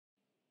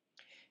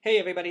Hey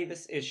everybody,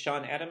 this is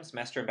Sean Adams,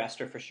 Master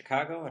Ambassador for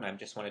Chicago, and I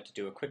just wanted to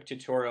do a quick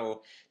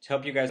tutorial to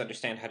help you guys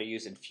understand how to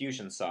use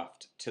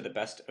Infusionsoft to the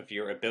best of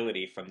your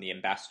ability from the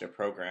Ambassador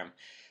program.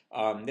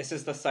 This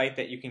is the site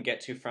that you can get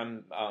to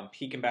from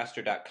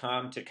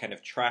peakambassador.com to kind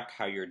of track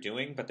how you're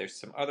doing, but there's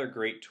some other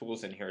great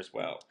tools in here as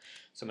well.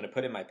 So I'm going to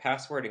put in my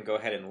password and go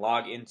ahead and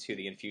log into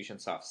the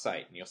Infusionsoft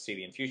site. And you'll see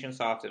the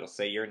Infusionsoft, it'll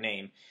say your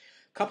name.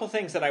 A couple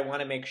things that I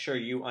want to make sure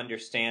you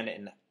understand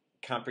and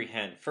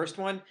comprehend. First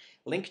one,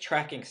 link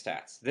tracking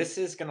stats. This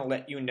is going to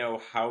let you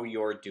know how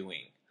you're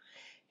doing.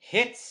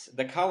 Hits,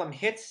 the column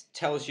hits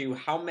tells you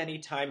how many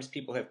times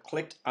people have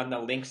clicked on the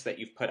links that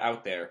you've put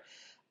out there.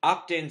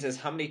 Opt-ins is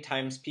how many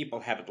times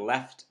people have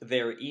left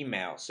their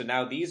email. So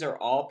now these are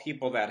all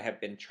people that have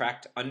been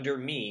tracked under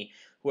me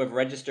who have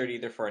registered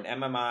either for an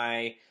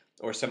MMI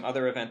or some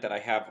other event that I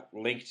have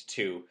linked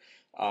to.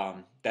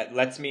 That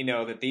lets me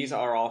know that these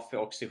are all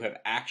folks who have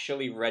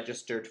actually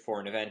registered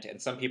for an event,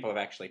 and some people have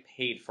actually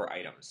paid for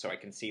items, so I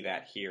can see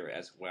that here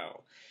as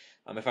well.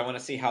 If I want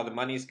to see how the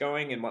money's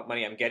going and what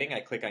money I'm getting, I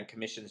click on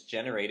commissions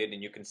generated,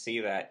 and you can see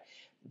that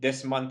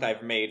this month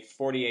I've made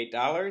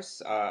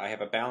 $48. I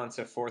have a balance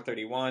of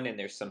 $431, and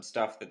there's some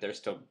stuff that they're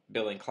still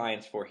billing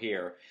clients for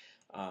here.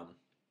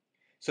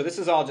 So this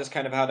is all just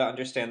kind of how to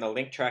understand the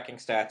link tracking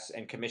stats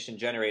and commission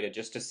generated,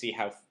 just to see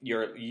how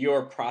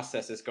your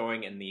process is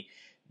going and the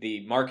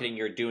marketing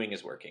you're doing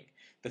is working.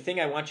 The thing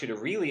I want you to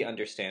really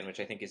understand, which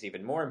I think is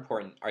even more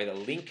important, are the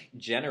link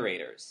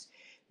generators.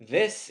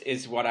 This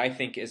is what I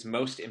think is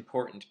most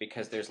important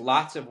because there's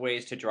lots of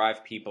ways to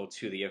drive people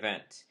to the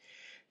event.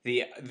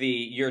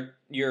 Your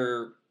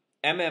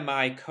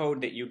MMI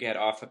code that you get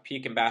off of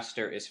Peak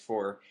Ambassador is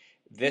for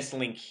this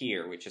link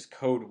here, which is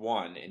code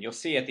 1. And you'll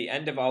see at the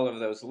end of all of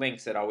those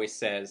links, it always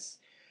says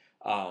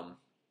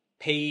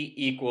pay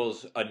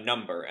equals a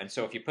number. And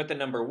so if you put the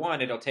number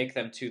 1, it'll take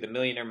them to the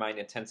Millionaire Mind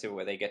Intensive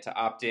where they get to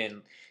opt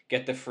in,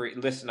 get the free,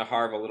 listen to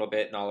Harv a little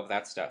bit and all of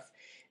that stuff.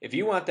 If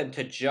you want them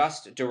to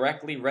just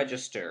directly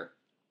register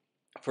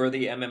for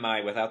the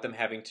MMI without them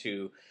having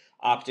to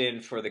opt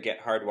in for the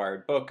Get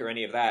Hardwired book or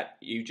any of that,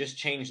 you just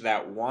change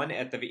that 1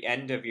 at the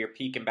end of your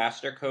Peak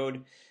Ambassador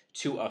code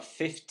to a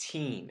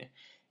 15.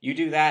 You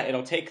do that,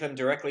 it'll take them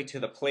directly to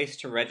the place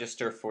to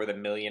register for the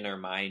Millionaire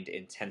Mind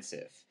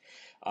Intensive.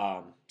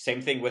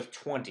 Same thing with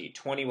 20.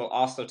 20 will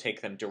also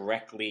take them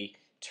directly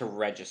to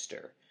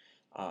register.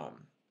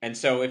 And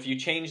so if you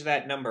change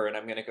that number, and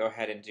I'm going to go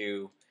ahead and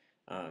do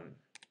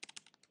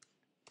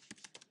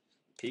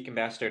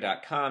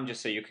peakambassador.com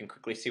just so you can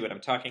quickly see what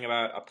I'm talking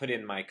about. I'll put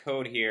in my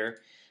code here,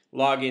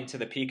 log into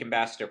the Peak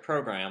Ambassador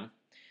program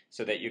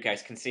so that you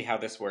guys can see how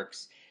this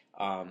works.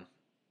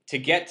 To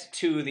get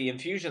to the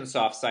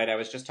Infusionsoft site I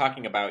was just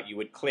talking about, you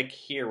would click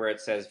here where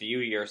it says view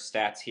your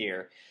stats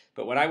here.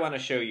 But what I want to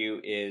show you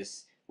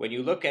is when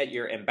you look at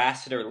your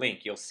ambassador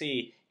link, you'll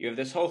see you have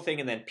this whole thing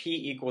and then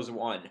P equals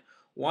 1.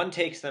 1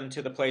 takes them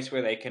to the place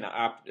where they can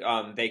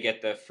they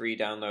get the free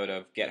download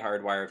of Get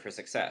Hardwired for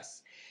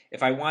Success.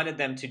 If I wanted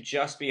them to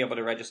just be able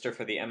to register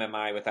for the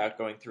MMI without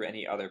going through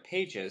any other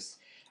pages,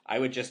 I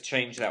would just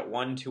change that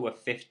 1 to a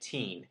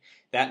 15.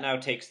 That now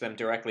takes them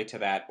directly to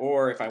that.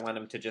 Or if I want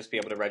them to just be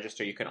able to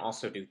register, you can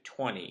also do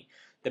 20.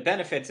 The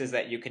benefits is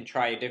that you can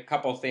try a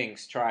couple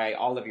things. Try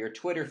all of your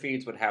Twitter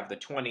feeds would have the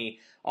 20,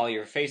 all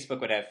your Facebook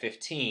would have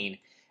 15,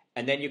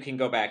 and then you can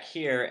go back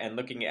here and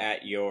looking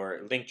at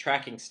your link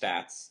tracking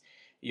stats,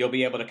 you'll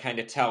be able to kind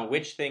of tell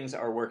which things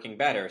are working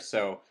better.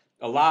 So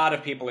a lot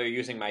of people are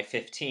using my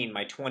 15,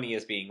 my 20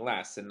 is being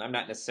less, and I'm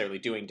not necessarily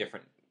doing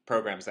different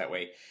programs that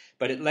way,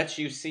 but it lets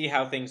you see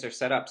how things are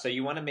set up. So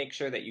you want to make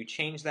sure that you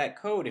change that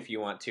code if you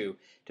want to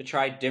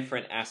try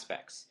different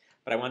aspects.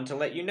 But I wanted to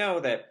let you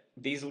know that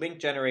these link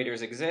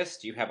generators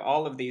exist. You have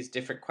all of these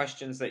different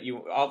questions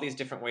all these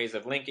different ways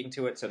of linking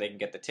to it so they can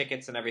get the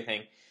tickets and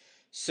everything.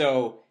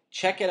 So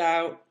check it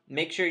out.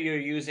 Make sure you're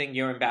using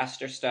your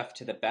ambassador stuff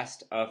to the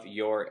best of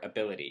your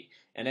ability.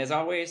 And as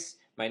always,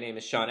 my name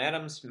is Sean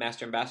Adams,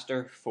 Master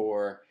Ambassador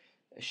for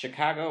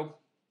Chicago.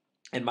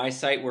 And my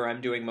site where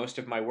I'm doing most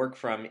of my work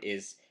from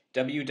is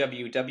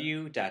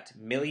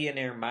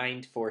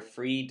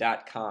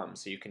www.millionairemindforfree.com,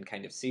 so you can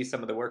kind of see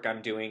some of the work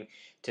I'm doing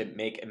to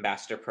make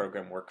Ambassador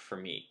program work for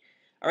me.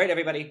 All right,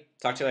 everybody.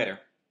 Talk to you later.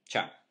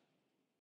 Ciao.